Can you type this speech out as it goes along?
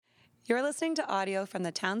You're listening to audio from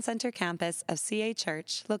the Town Center campus of CA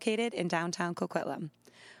Church, located in downtown Coquitlam.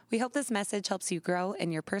 We hope this message helps you grow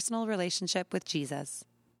in your personal relationship with Jesus.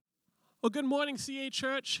 Well, good morning, CA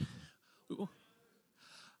Church.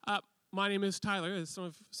 My name is Tyler, as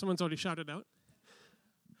someone's already shouted out.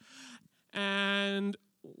 And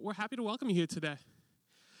we're happy to welcome you here today.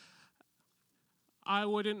 I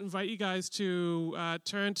would invite you guys to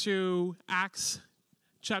turn to Acts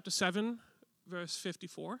chapter 7, verse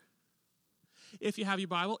 54. If you have your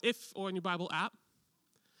Bible, or in your Bible app.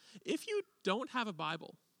 If you don't have a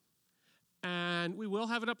Bible, and we will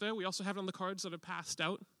have it up there, we also have it on the cards that are passed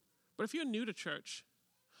out. But if you're new to church,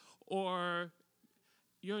 or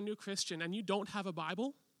you're a new Christian and you don't have a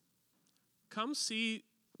Bible, come see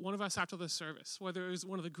one of us after the service, whether it's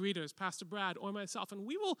one of the greeters, Pastor Brad, or myself, and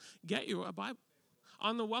we will get you a Bible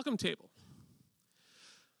on the welcome table.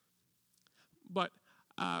 But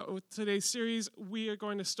with today's series, we are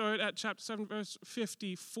going to start at chapter 7, verse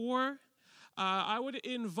 54. I would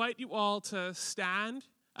invite you all to stand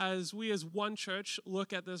as we as one church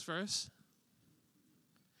look at this verse,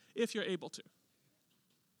 if you're able to.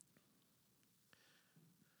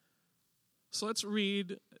 So let's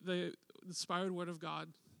read the inspired word of God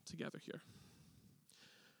together here.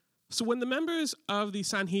 So when the members of the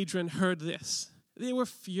Sanhedrin heard this, they were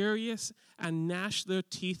furious and gnashed their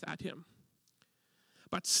teeth at him.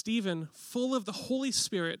 But Stephen, full of the Holy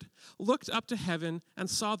Spirit, looked up to heaven and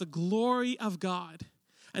saw the glory of God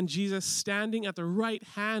and Jesus standing at the right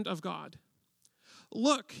hand of God.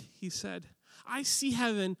 "Look," he said, "I see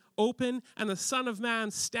heaven open and the Son of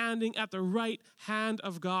Man standing at the right hand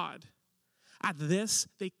of God." At this,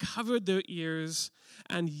 they covered their ears,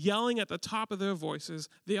 and yelling at the top of their voices,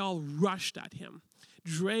 they all rushed at him,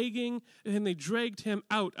 they dragged him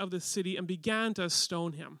out of the city and began to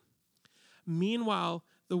stone him. Meanwhile,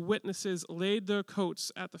 the witnesses laid their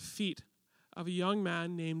coats at the feet of a young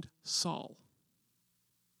man named Saul.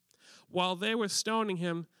 While they were stoning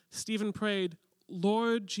him, Stephen prayed,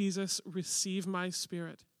 "Lord Jesus, receive my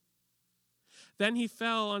spirit." Then he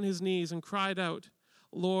fell on his knees and cried out,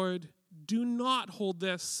 "Lord, do not hold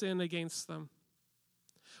this sin against them."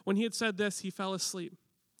 When he had said this, he fell asleep.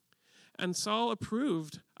 And Saul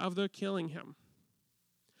approved of their killing him.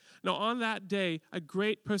 Now on that day, a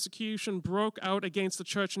great persecution broke out against the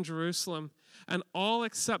church in Jerusalem, and all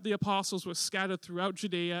except the apostles were scattered throughout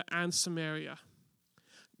Judea and Samaria.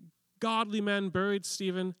 Godly men buried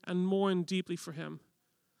Stephen and mourned deeply for him.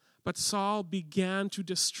 But Saul began to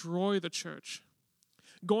destroy the church.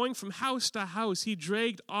 Going from house to house, he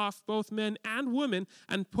dragged off both men and women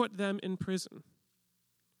and put them in prison.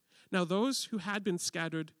 Now those who had been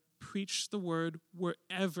scattered preached the word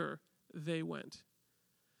wherever they went.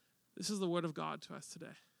 This is the word of God to us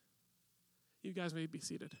today. You guys may be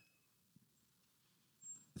seated.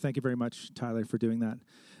 Thank you very much, Tyler, for doing that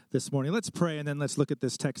this morning. Let's pray, and then let's look at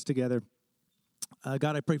this text together.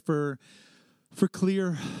 God, I pray for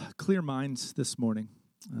clear minds this morning.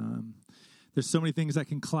 There's so many things that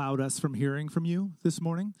can cloud us from hearing from you this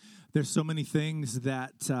morning. There's so many things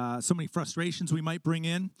that, so many frustrations we might bring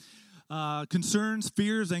in, concerns,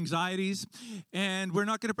 fears, anxieties, and we're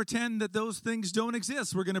not going to pretend that those things don't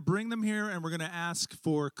exist. We're going to bring them here, and we're going to ask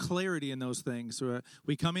for clarity in those things.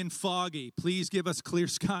 We come in foggy. Please give us clear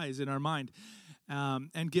skies in our mind,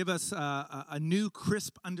 and give us a new,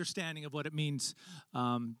 crisp understanding of what it means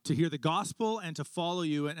to hear the gospel and to follow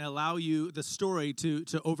you and allow you, the story,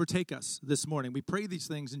 to overtake us this morning. We pray these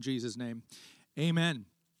things in Jesus' name. Amen.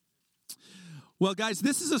 Well, guys,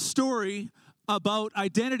 this is a story about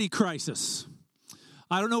identity crisis.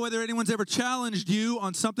 I don't know whether anyone's ever challenged you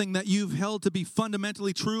on something that you've held to be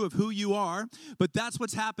fundamentally true of who you are, but that's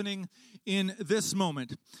what's happening in this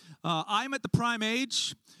moment. I'm at the prime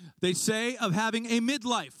age, they say, of having a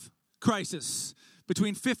midlife crisis.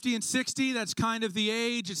 Between 50 and 60, that's kind of the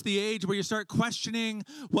age. It's the age where you start questioning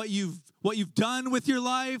what you've done with your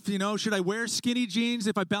life. You know, should I wear skinny jeans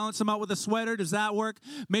if I balance them out with a sweater? Does that work?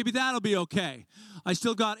 Maybe that'll be okay. I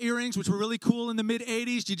still got earrings, which were really cool in the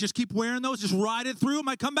mid-'80s. Do you just keep wearing those? Just ride it through? It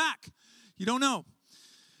might come back. You don't know.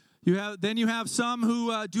 You have some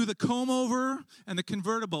who do the comb-over and the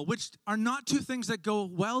convertible, which are not two things that go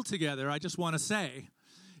well together, I just want to say.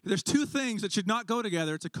 There's two things that should not go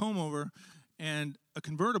together. It's a comb-over and a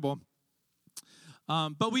convertible.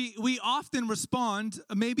 But we often respond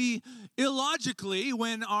maybe illogically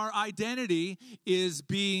when our identity is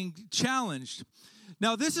being challenged.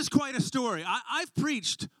 Now, this is quite a story. I've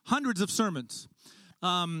preached hundreds of sermons.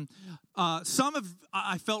 Some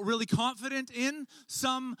I felt really confident in.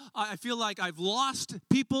 Some I feel like I've lost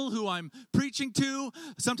people who I'm preaching to.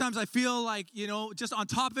 Sometimes I feel like, just on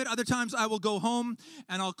top of it. Other times I will go home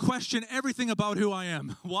and I'll question everything about who I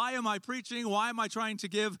am. Why am I preaching? Why am I trying to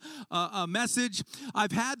give a message?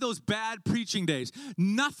 I've had those bad preaching days.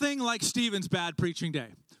 Nothing like Stephen's bad preaching day.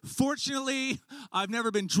 Fortunately, I've never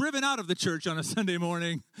been driven out of the church on a Sunday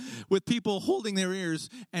morning with people holding their ears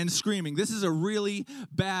and screaming. This is a really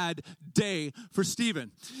bad day for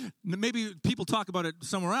Stephen. Maybe people talk about it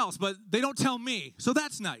somewhere else, but they don't tell me, so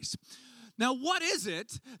that's nice. Now, what is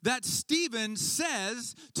it that Stephen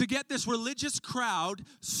says to get this religious crowd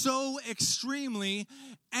so extremely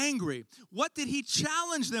angry? What did he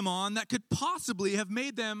challenge them on that could possibly have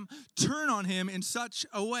made them turn on him in such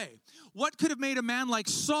a way? What could have made a man like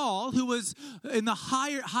Saul, who was in the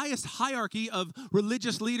highest hierarchy of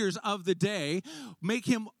religious leaders of the day, make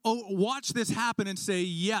him watch this happen and say,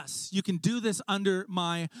 yes, you can do this under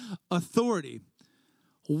my authority?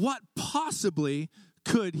 What possibly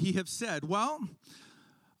could he have said? Well,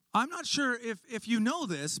 I'm not sure if you know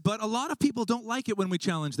this, but a lot of people don't like it when we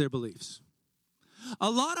challenge their beliefs. A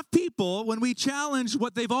lot of people, when we challenge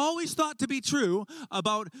what they've always thought to be true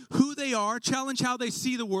about who they are, challenge how they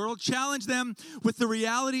see the world, challenge them with the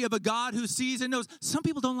reality of a God who sees and knows, some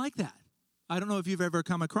people don't like that. I don't know if you've ever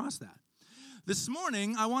come across that. This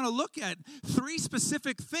morning, I want to look at 3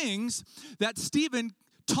 specific things that Stephen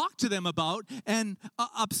talk to them about and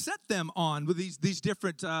upset them on with these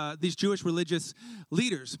different these Jewish religious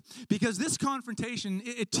leaders, because this confrontation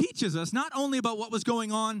it teaches us not only about what was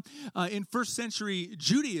going on in first century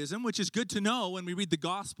Judaism, which is good to know when we read the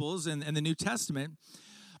Gospels and the New Testament,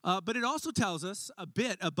 but it also tells us a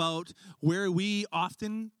bit about where we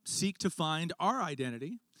often seek to find our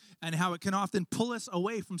identity and how it can often pull us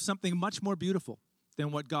away from something much more beautiful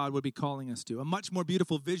than what God would be calling us to, a much more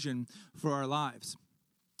beautiful vision for our lives.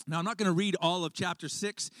 Now, I'm not going to read all of chapter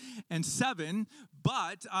 6 and 7,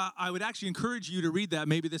 but I would actually encourage you to read that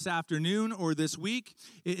maybe this afternoon or this week.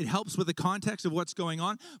 It helps with the context of what's going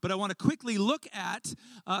on. But I want to quickly look at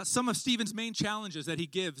some of Stephen's main challenges that he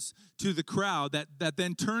gives to the crowd that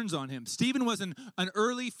then turns on him. Stephen was an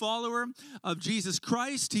early follower of Jesus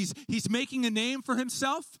Christ. He's making a name for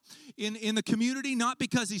himself in the community, not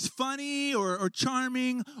because he's funny or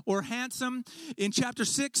charming or handsome. In chapter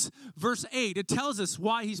 6, verse 8, it tells us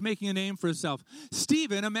why he's making a name for himself.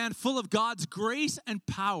 Stephen, a man full of God's grace and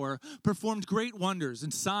power, performed great wonders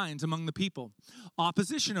and signs among the people.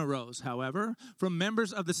 Opposition arose, however, from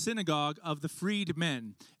members of the synagogue of the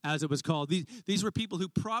freedmen, as it was called. These were people who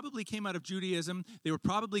probably came out of Judaism. They were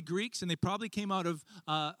probably Greeks, and they probably came out of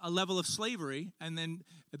a level of slavery, and then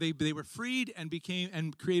they were freed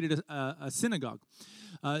and created a synagogue.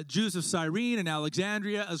 Jews of Cyrene and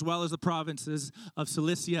Alexandria, as well as the provinces of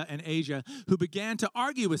Cilicia and Asia, who began to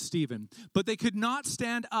argue with Stephen, but they could not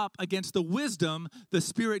stand up against the wisdom the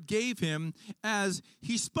Spirit gave him as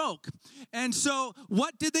he spoke. And so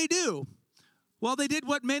what did they do? Well, they did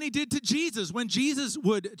what many did to Jesus when Jesus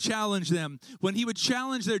would challenge them. When he would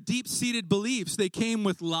challenge their deep-seated beliefs, they came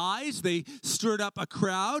with lies. They stirred up a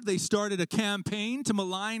crowd. They started a campaign to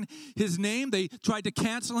malign his name. They tried to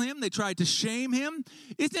cancel him. They tried to shame him.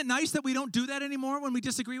 Isn't it nice that we don't do that anymore when we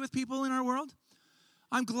disagree with people in our world?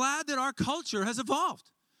 I'm glad that our culture has evolved.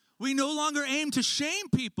 We no longer aim to shame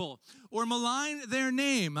people or malign their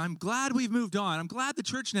name. I'm glad we've moved on. I'm glad the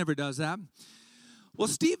church never does that. Well,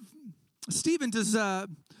 Stephen does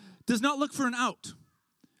not look for an out.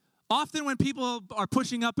 Often when people are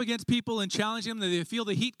pushing up against people and challenging them, they feel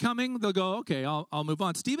the heat coming, they'll go, okay, I'll move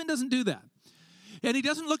on. Stephen doesn't do that. And he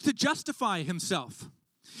doesn't look to justify himself.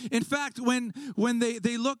 In fact, when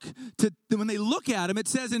they look at him, it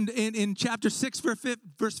says in chapter 6,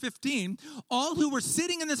 verse 15, all who were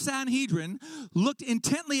sitting in the Sanhedrin looked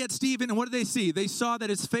intently at Stephen, and what did they see? They saw that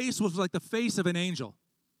his face was like the face of an angel.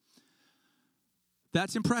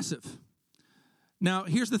 That's impressive. Now,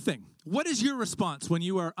 here's the thing. What is your response when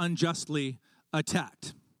you are unjustly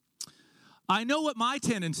attacked? I know what my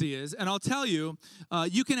tendency is, and I'll tell you,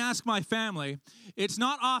 you can ask my family. It's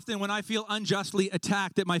not often when I feel unjustly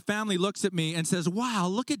attacked that my family looks at me and says, wow,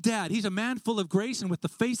 look at Dad. He's a man full of grace and with the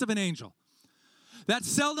face of an angel. That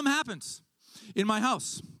seldom happens in my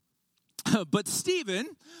house. But Stephen,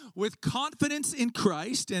 with confidence in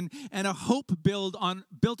Christ and a hope built on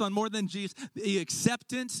more than Jesus, the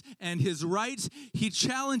acceptance and his rights, he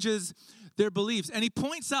challenges their beliefs. And he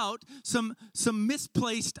points out some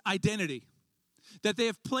misplaced identity, that they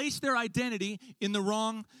have placed their identity in the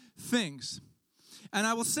wrong things. And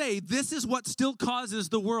I will say, this is what still causes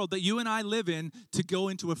the world that you and I live in to go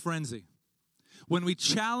into a frenzy. when we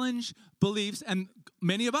challenge beliefs, and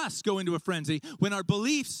many of us go into a frenzy, when our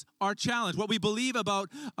beliefs are challenged, what we believe about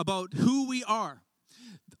who we are,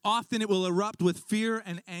 often it will erupt with fear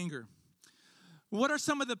and anger. What are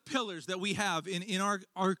some of the pillars that we have in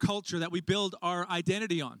our culture that we build our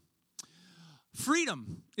identity on?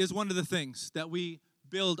 Freedom is one of the things that we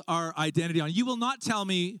build our identity on. You will not tell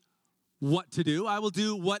me what to do. I will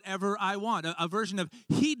do whatever I want. A version of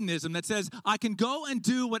hedonism that says I can go and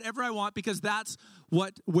do whatever I want because that's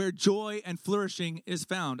where joy and flourishing is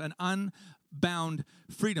found, an unbound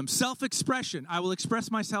freedom. Self-expression. I will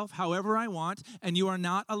express myself however I want, and you are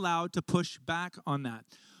not allowed to push back on that.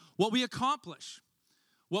 What we accomplish,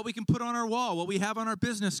 what we can put on our wall, what we have on our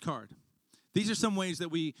business card. These are some ways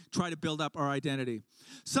that we try to build up our identity.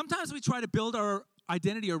 Sometimes we try to build our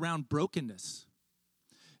identity around brokenness.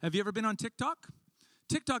 Have you ever been on TikTok?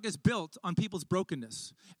 TikTok is built on people's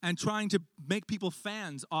brokenness and trying to make people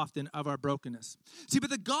fans often of our brokenness. See, but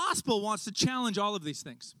the gospel wants to challenge all of these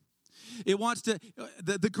things. It wants to,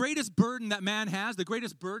 the greatest burden that man has, the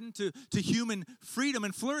greatest burden to human freedom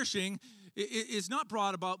and flourishing is not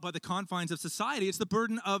brought about by the confines of society. It's the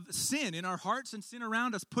burden of sin in our hearts and sin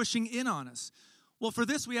around us pushing in on us. Well, for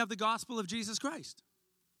this, we have the gospel of Jesus Christ.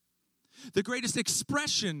 The greatest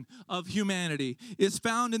expression of humanity is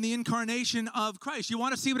found in the incarnation of Christ. You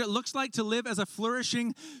want to see what it looks like to live as a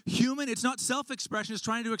flourishing human? It's not self-expression. It's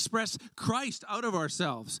trying to express Christ out of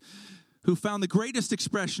ourselves, who found the greatest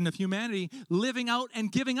expression of humanity living out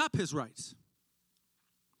and giving up his rights.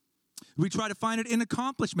 We try to find it in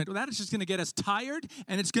accomplishment. Well, that is just going to get us tired,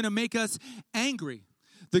 and it's going to make us angry.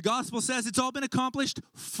 The gospel says it's all been accomplished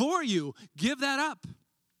for you. Give that up.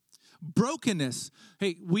 Brokenness.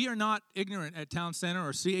 Hey, we are not ignorant at Town Center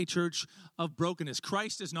or CA Church of brokenness.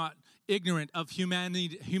 Christ is not ignorant of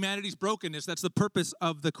humanity's brokenness. That's the purpose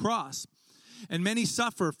of the cross. And many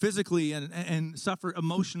suffer physically and suffer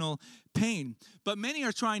emotional pain. But many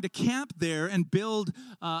are trying to camp there and build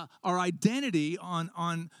our identity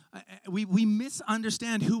on we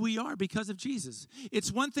misunderstand who we are because of Jesus.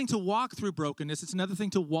 It's one thing to walk through brokenness. It's another thing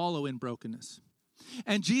to wallow in brokenness.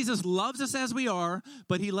 And Jesus loves us as we are,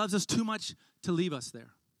 but he loves us too much to leave us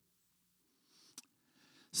there.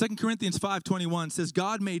 2 Corinthians 5:21 says,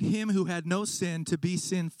 God made him who had no sin to be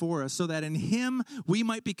sin for us, so that in him we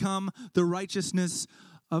might become the righteousness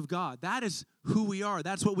of God. That is who we are.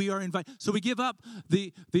 That's what we are invited. So we give up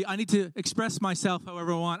the I need to express myself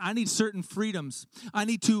however I want. I need certain freedoms. I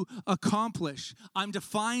need to accomplish. I'm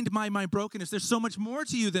defined by my brokenness. There's so much more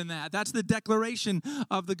to you than that. That's the declaration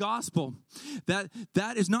of the gospel. That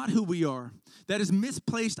is not who we are. That is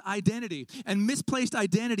misplaced identity. And misplaced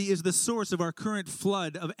identity is the source of our current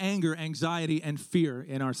flood of anger, anxiety, and fear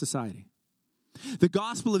in our society. The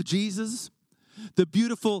gospel of Jesus, the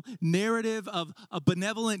beautiful narrative of a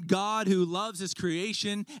benevolent God who loves his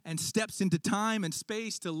creation and steps into time and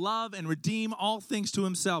space to love and redeem all things to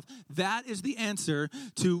himself. That is the answer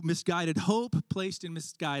to misguided hope placed in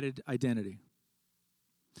misguided identity.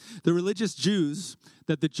 The religious Jews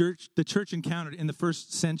that the church encountered in the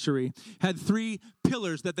first century had three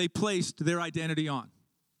pillars that they placed their identity on.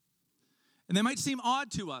 And they might seem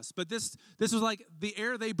odd to us, but this was like the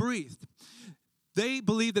air they breathed. They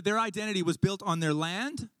believed that their identity was built on their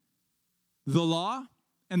land, the law,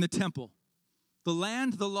 and the temple. The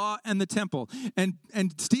land, the law, and the temple. And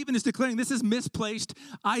Stephen is declaring this is misplaced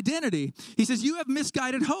identity. He says, you have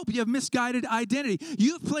misguided hope. You have misguided identity.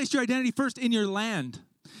 You have placed your identity first in your land.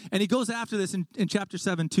 And he goes after this in chapter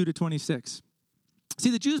 7, 2-26. See,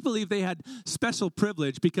 the Jews believed they had special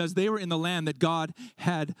privilege because they were in the land that God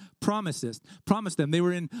had promised them. They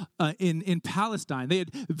were in Palestine. They had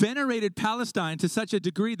venerated Palestine to such a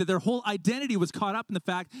degree that their whole identity was caught up in the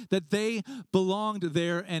fact that they belonged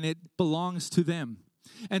there and it belongs to them.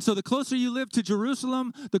 And so the closer you lived to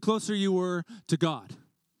Jerusalem, the closer you were to God.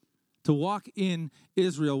 To walk in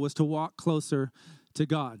Israel was to walk closer to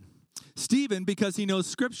God. Stephen, because he knows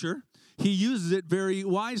Scripture, he uses it very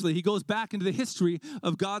wisely. He goes back into the history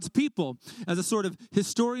of God's people as a sort of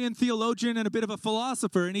historian, theologian, and a bit of a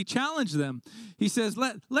philosopher, and he challenged them. He says,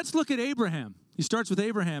 let's look at Abraham. He starts with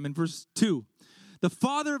Abraham in verse 2. The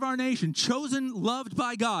father of our nation, chosen, loved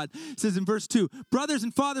by God, says in verse 2, brothers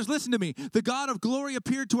and fathers, listen to me. The God of glory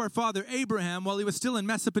appeared to our father Abraham while he was still in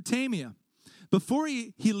Mesopotamia, before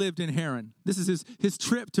he lived in Haran. This is his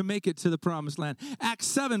trip to make it to the promised land. Acts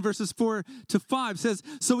 7, verses 4-5 says,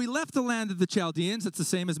 so he left the land of the Chaldeans, that's the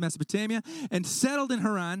same as Mesopotamia, and settled in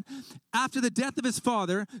Haran. After the death of his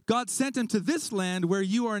father, God sent him to this land where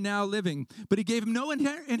you are now living, but he gave him no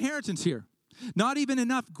inheritance here. not even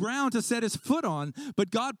enough ground to set his foot on, but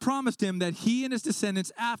God promised him that he and his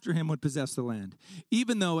descendants after him would possess the land,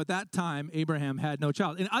 even though at that time Abraham had no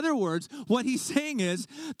child. In other words, what he's saying is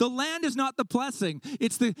the land is not the blessing.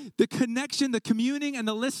 It's the connection, the communing, and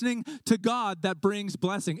the listening to God that brings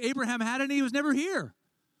blessing. Abraham had it and he was never here.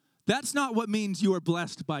 That's not what means you are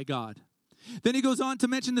blessed by God. Then he goes on to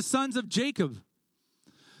mention the sons of Jacob,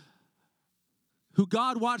 who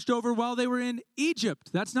God watched over while they were in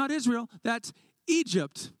Egypt. That's not Israel, that's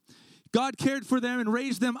Egypt. God cared for them and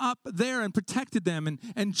raised them up there and protected them.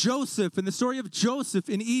 And Joseph, and the story of Joseph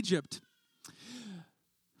in Egypt.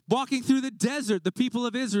 Walking through the desert, the people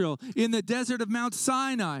of Israel, in the desert of Mount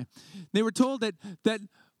Sinai. They were told that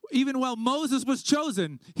even while Moses was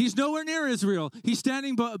chosen, he's nowhere near Israel. He's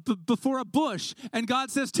standing before a bush, and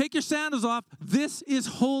God says, take your sandals off. This is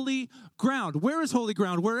holy ground. Where is holy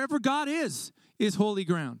ground? Wherever God is holy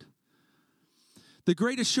ground. The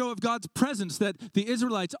greatest show of God's presence that the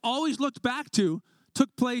Israelites always looked back to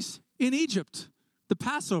took place in Egypt, the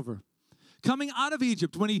Passover. Coming out of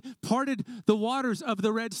Egypt when he parted the waters of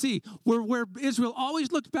the Red Sea, where Israel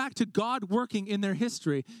always looked back to God working in their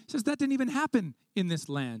history. He says that didn't even happen in this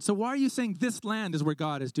land. So why are you saying this land is where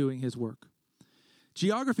God is doing his work?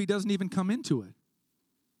 Geography doesn't even come into it.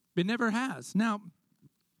 It never has. Now,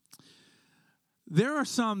 there are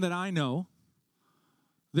some that I know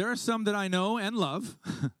and love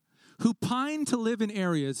who pine to live in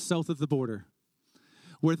areas south of the border,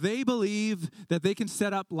 where they believe that they can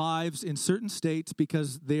set up lives in certain states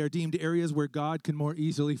because they are deemed areas where God can more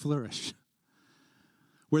easily flourish,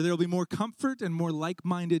 where there will be more comfort and more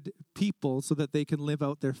like-minded people so that they can live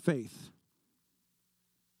out their faith.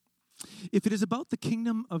 If it is about the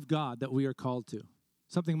kingdom of God that we are called to,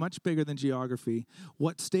 something much bigger than geography,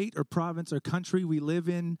 what state or province or country we live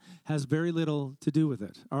in has very little to do with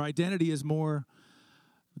it. Our identity is more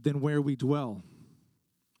than where we dwell.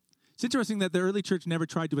 It's interesting that the early church never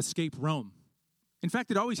tried to escape Rome. In fact,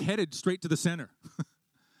 it always headed straight to the center.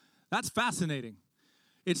 That's fascinating.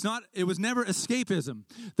 It was never escapism.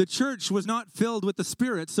 The church was not filled with the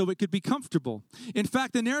Spirit so it could be comfortable. In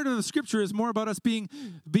fact, the narrative of Scripture is more about us being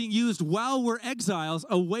used while we're exiles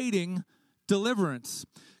awaiting deliverance.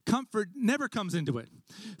 Comfort never comes into it.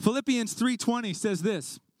 Philippians 3:20 says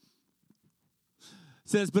this.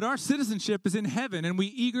 Says, but our citizenship is in heaven, and we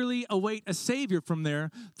eagerly await a Savior from there,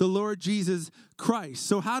 the Lord Jesus Christ.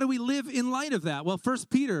 So how do we live in light of that? Well, 1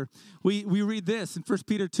 Peter, we read this in 1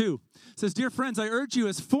 Peter 2. It says, dear friends, I urge you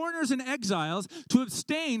as foreigners and exiles to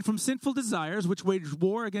abstain from sinful desires which wage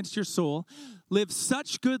war against your soul. Live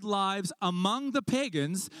such good lives among the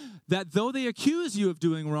pagans that though they accuse you of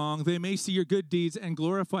doing wrong, they may see your good deeds and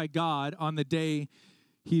glorify God on the day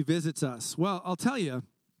he visits us. Well, I'll tell you,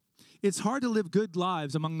 it's hard to live good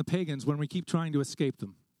lives among the pagans when we keep trying to escape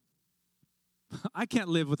them. I can't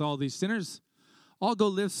live with all these sinners. I'll go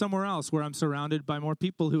live somewhere else where I'm surrounded by more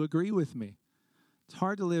people who agree with me. It's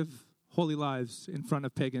hard to live holy lives in front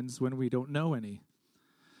of pagans when we don't know any.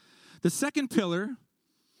 The second pillar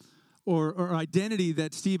or identity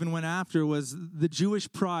that Stephen went after was the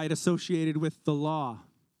Jewish pride associated with the law,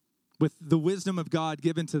 with the wisdom of God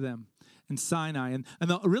given to them. And Sinai, and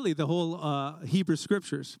really the whole Hebrew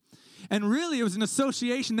Scriptures. And really it was an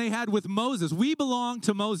association they had with Moses. We belong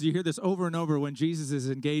to Moses. You hear this over and over when Jesus is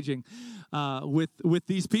engaging with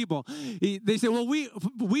these people. They say, well,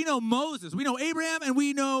 we know Moses. We know Abraham and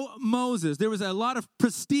we know Moses. There was a lot of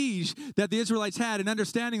prestige that the Israelites had in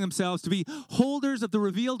understanding themselves to be holders of the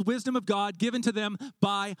revealed wisdom of God given to them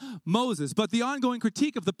by Moses. But the ongoing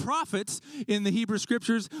critique of the prophets in the Hebrew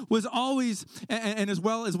Scriptures was always, and as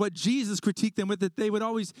well as what Jesus critiqued them with, that they would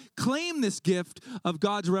always claim this gift of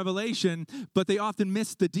God's revelation, but they often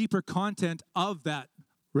missed the deeper content of that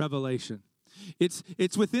revelation.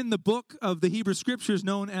 It's within the book of the Hebrew Scriptures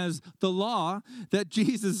known as the law that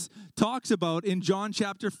Jesus talks about in John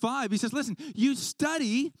chapter 5. He says, listen, you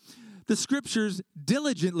study the Scriptures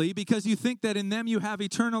diligently because you think that in them you have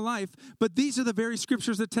eternal life, but these are the very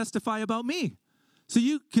Scriptures that testify about me. So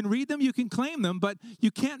you can read them, you can claim them, but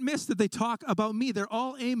you can't miss that they talk about me. They're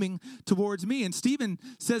all aiming towards me. And Stephen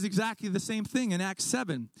says exactly the same thing in Acts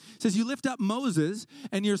 7. He says, you lift up Moses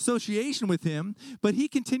and your association with him, but he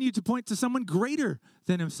continued to point to someone greater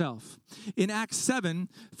than himself. In Acts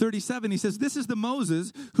 7:37, he says, this is the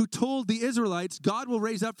Moses who told the Israelites, God will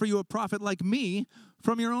raise up for you a prophet like me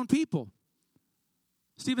from your own people.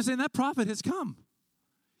 Stephen's saying that prophet has come.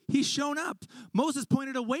 He's shown up. Moses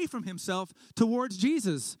pointed away from himself towards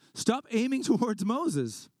Jesus. Stop aiming towards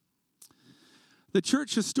Moses. The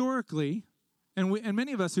church historically And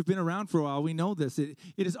many of us who've been around for a while, we know this. It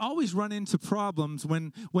has always run into problems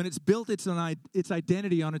when it's built its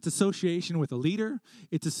identity on its association with a leader,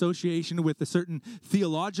 its association with a certain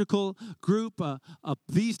theological group,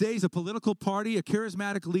 these days a political party, a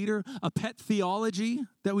charismatic leader, a pet theology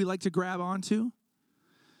that we like to grab onto.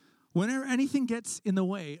 Whenever anything gets in the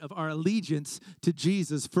way of our allegiance to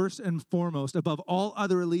Jesus, first and foremost, above all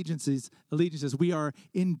other allegiances, we are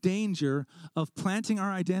in danger of planting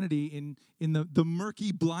our identity in the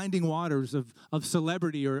murky, blinding waters of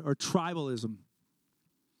celebrity or tribalism.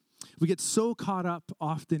 We get so caught up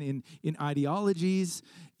often in ideologies,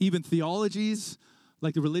 even theologies,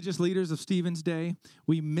 like the religious leaders of Stephen's day.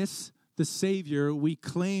 We miss the Savior we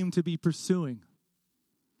claim to be pursuing.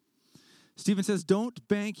 Stephen says, don't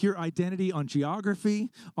bank your identity on geography,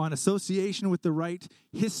 on association with the right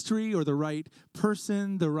history or the right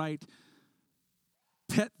person, the right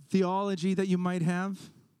pet theology that you might have.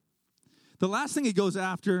 The last thing he goes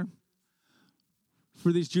after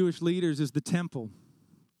for these Jewish leaders is the temple.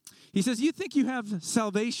 He says, you think you have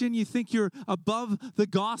salvation, you think you're above the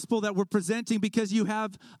gospel that we're presenting because you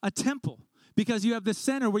have a temple. Because you have the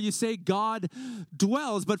center where you say God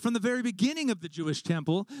dwells. But from the very beginning of the Jewish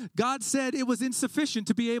temple, God said it was insufficient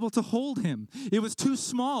to be able to hold him. It was too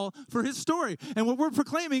small for his story. And what we're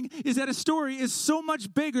proclaiming is that his story is so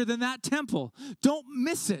much bigger than that temple. Don't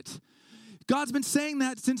miss it. God's been saying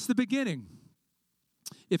that since the beginning.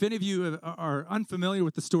 If any of you are unfamiliar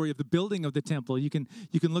with the story of the building of the temple, you can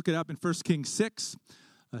look it up in 1 Kings 6,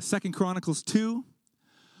 2 Chronicles 2.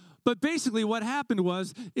 But basically what happened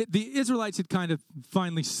was the Israelites had kind of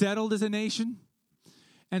finally settled as a nation.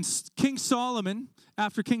 And King Solomon,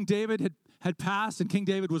 after King David had passed, and King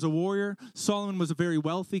David was a warrior, Solomon was a very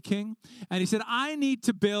wealthy king. And he said, I need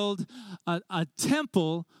to build a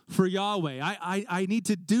temple for Yahweh. I need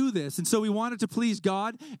to do this. And so he wanted to please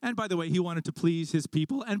God. And by the way, he wanted to please his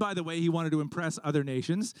people. And by the way, he wanted to impress other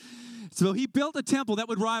nations. So he built a temple that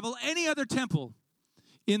would rival any other temple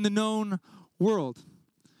in the known world.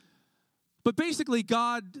 But basically,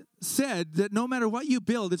 God said that no matter what you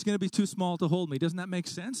build, it's going to be too small to hold me. Doesn't that make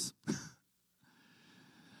sense?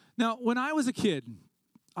 Now, when I was a kid,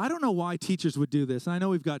 I don't know why teachers would do this. I know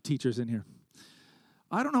we've got teachers in here.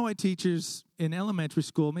 I don't know why teachers in elementary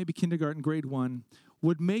school, maybe kindergarten, grade 1,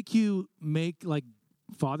 would make you make, like,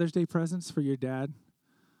 Father's Day presents for your dad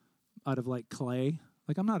out of, like, clay.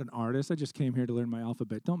 Like, I'm not an artist. I just came here to learn my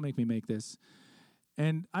alphabet. Don't make me make this.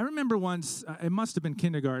 And I remember once, it must have been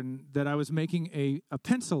kindergarten, that I was making a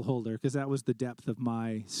pencil holder because that was the depth of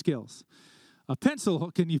my skills. A pencil,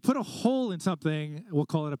 can you put a hole in something? We'll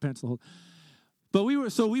call it a pencil holder. But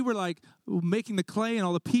we were like making the clay and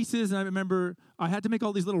all the pieces. And I remember I had to make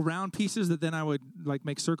all these little round pieces that then I would like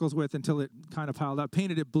make circles with until it kind of piled up.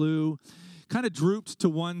 Painted it blue, kind of drooped to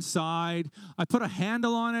one side. I put a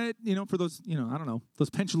handle on it, for those, I don't know, those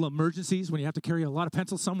pencil emergencies when you have to carry a lot of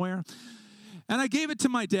pencils somewhere. And I gave it to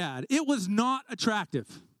my dad. It was not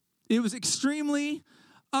attractive. It was extremely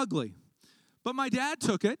ugly. But my dad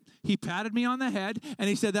took it. He patted me on the head, and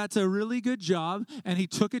he said, that's a really good job. And he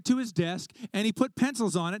took it to his desk, and he put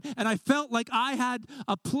pencils on it. And I felt like I had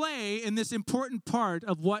a play in this important part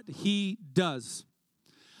of what he does.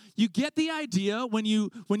 You get the idea when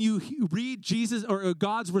you read Jesus or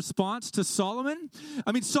God's response to Solomon?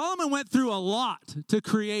 I mean, Solomon went through a lot to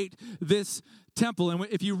create this temple. And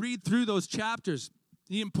if you read through those chapters,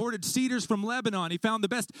 he imported cedars from Lebanon. He found the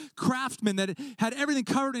best craftsmen that had everything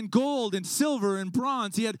covered in gold and silver and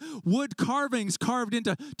bronze. He had wood carvings carved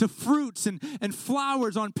into fruits and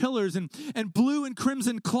flowers on pillars and blue and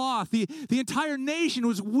crimson cloth. The entire nation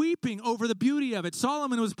was weeping over the beauty of it.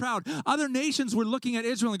 Solomon was proud. Other nations were looking at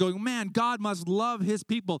Israel and going, man, God must love his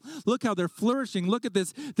people. Look how they're flourishing. Look at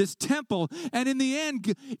this temple. And in the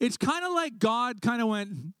end, it's kind of like God kind of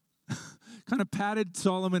went... kind of patted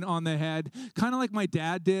Solomon on the head, kind of like my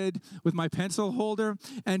dad did with my pencil holder,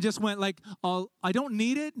 and just went like, I don't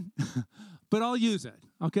need it, but I'll use it.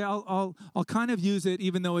 Okay, I'll kind of use it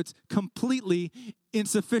even though it's completely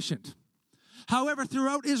insufficient. However,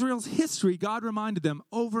 throughout Israel's history, God reminded them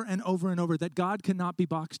over and over and over that God cannot be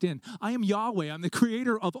boxed in. I am Yahweh. I'm the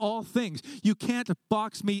creator of all things. You can't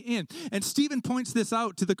box me in. And Stephen points this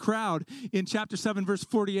out to the crowd in chapter 7, verse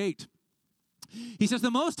 48. He says, the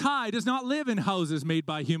Most High does not live in houses made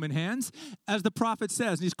by human hands, as the prophet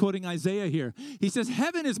says, and he's quoting Isaiah here. He says,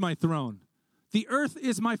 heaven is my throne. The earth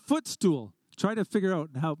is my footstool. Try to figure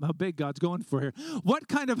out how big God's going for here. What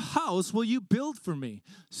kind of house will you build for me,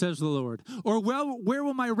 says the Lord? Or where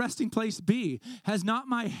will my resting place be? Has not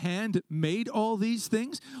my hand made all these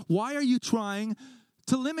things? Why are you trying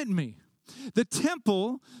to limit me? The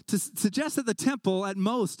temple, to suggest that the temple at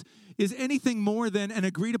most is anything more than an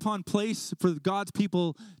agreed upon place for God's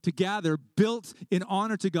people to gather, built in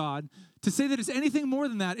honor to God, to say that it's anything more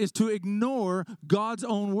than that is to ignore God's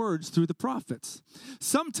own words through the prophets.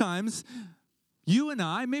 Sometimes you and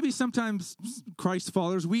I, maybe sometimes Christ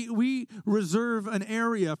followers, we reserve an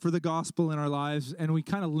area for the gospel in our lives and we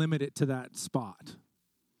kind of limit it to that spot.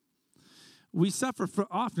 We suffer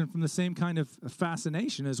often from the same kind of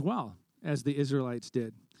fascination as well as the Israelites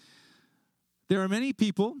did. There are many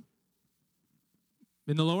people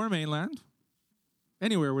in the Lower Mainland,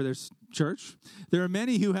 anywhere where there's church, there are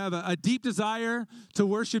many who have a deep desire to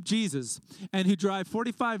worship Jesus and who drive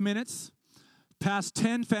 45 minutes past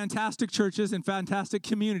 10 fantastic churches and fantastic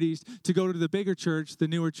communities to go to the bigger church, the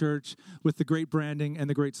newer church, with the great branding and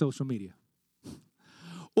the great social media.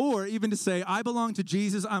 Or even to say, I belong to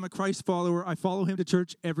Jesus, I'm a Christ follower, I follow him to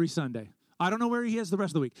church every Sunday. I don't know where he is the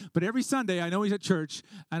rest of the week, but every Sunday I know he's at church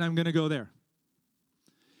and I'm going to go there.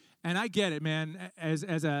 And I get it, man, as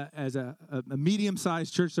a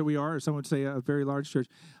medium-sized church that we are, or some would say a very large church,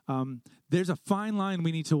 there's a fine line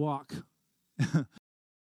we need to walk